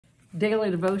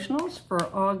Daily Devotionals for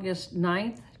August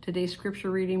 9th. Today's scripture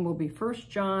reading will be 1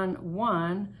 John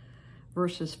 1,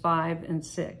 verses 5 and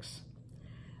 6.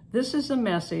 This is a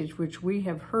message which we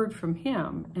have heard from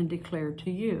him and declared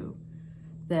to you,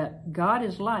 that God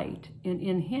is light, and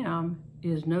in him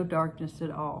is no darkness at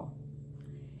all.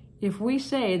 If we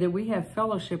say that we have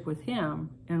fellowship with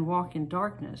him and walk in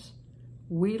darkness,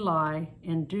 we lie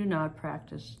and do not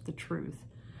practice the truth.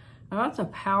 Now, that's a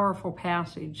powerful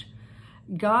passage.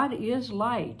 God is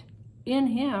light. In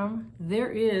him, there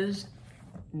is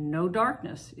no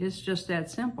darkness. It's just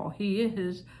that simple. He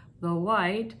is the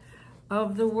light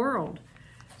of the world.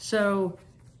 So,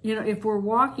 if we're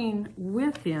walking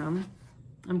with him,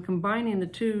 I'm combining the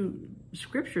two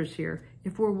scriptures here.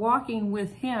 If we're walking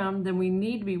with him, then we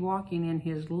need to be walking in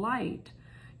his light.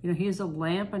 He is a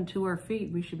lamp unto our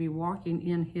feet. We should be walking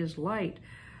in his light.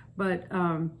 But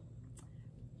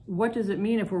what does it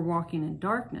mean if we're walking in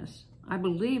darkness? I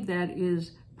believe that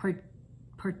is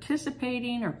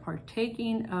participating or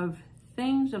partaking of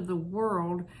things of the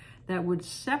world that would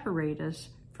separate us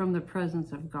from the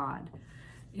presence of God.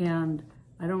 And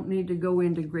I don't need to go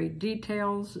into great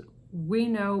details. We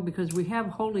know, because we have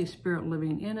Holy Spirit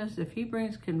living in us, if he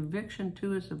brings conviction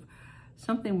to us of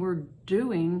something we're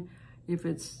doing, if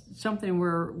it's something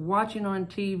we're watching on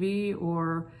TV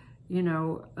or,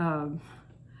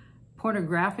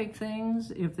 pornographic things,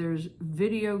 if there's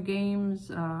video games,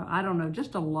 I don't know,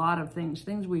 just a lot of things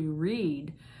we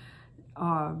read,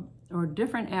 or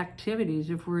different activities,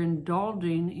 if we're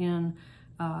indulging in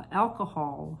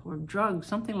alcohol or drugs,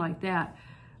 something like that.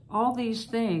 All these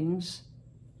things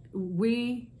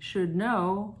we should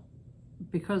know,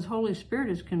 because Holy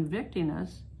Spirit is convicting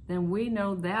us, then we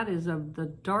know that is of the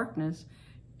darkness,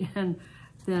 and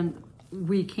then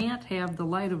we can't have the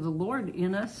light of the Lord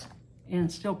in us and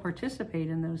still participate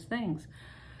in those things.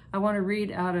 I want to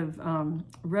read out of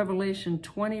Revelation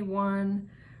 21,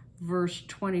 verse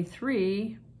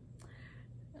 23.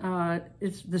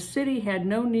 The city had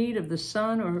no need of the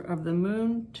sun or of the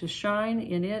moon to shine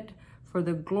in it, for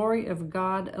the glory of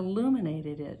God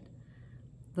illuminated it.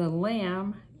 The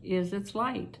Lamb is its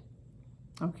light.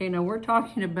 Okay, now we're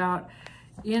talking about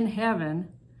in heaven,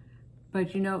 but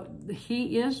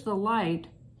he is the light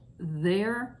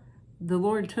there. The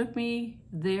Lord took me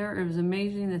there. It was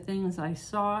amazing the things I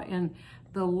saw, and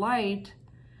the light,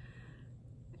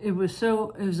 it was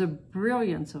a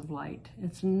brilliance of light.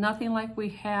 It's nothing like we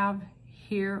have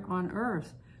here on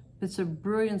earth. It's a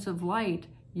brilliance of light.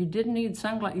 You didn't need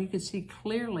sunglasses. You could see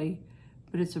clearly,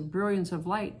 but it's a brilliance of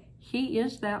light. He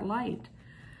is that light.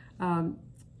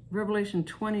 Revelation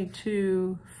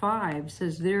 22:5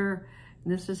 says, there,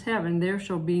 and this is heaven, there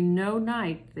shall be no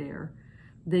night there.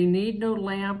 They need no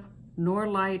lamp nor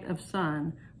light of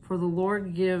sun, for the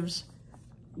Lord gives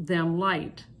them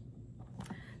light.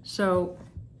 So,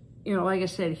 like I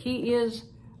said, he is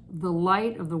the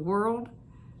light of the world.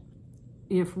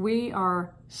 If we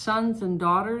are sons and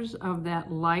daughters of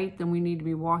that light, then we need to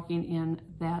be walking in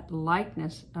that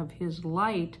likeness of his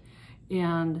light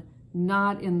and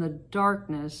not in the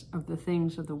darkness of the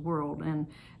things of the world.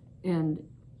 And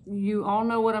you all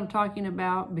know what I'm talking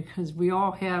about, because we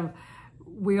all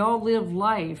live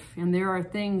life, and there are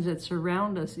things that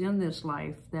surround us in this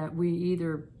life that we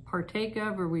either partake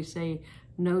of or we say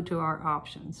no to our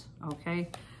options, okay?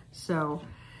 So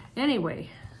anyway,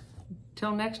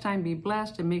 till next time, be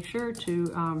blessed, and make sure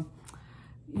to,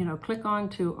 click on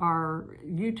to our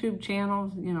YouTube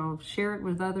channel, share it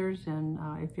with others, and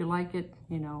if you like it,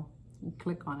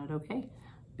 click on it, okay?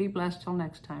 Be blessed till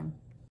next time.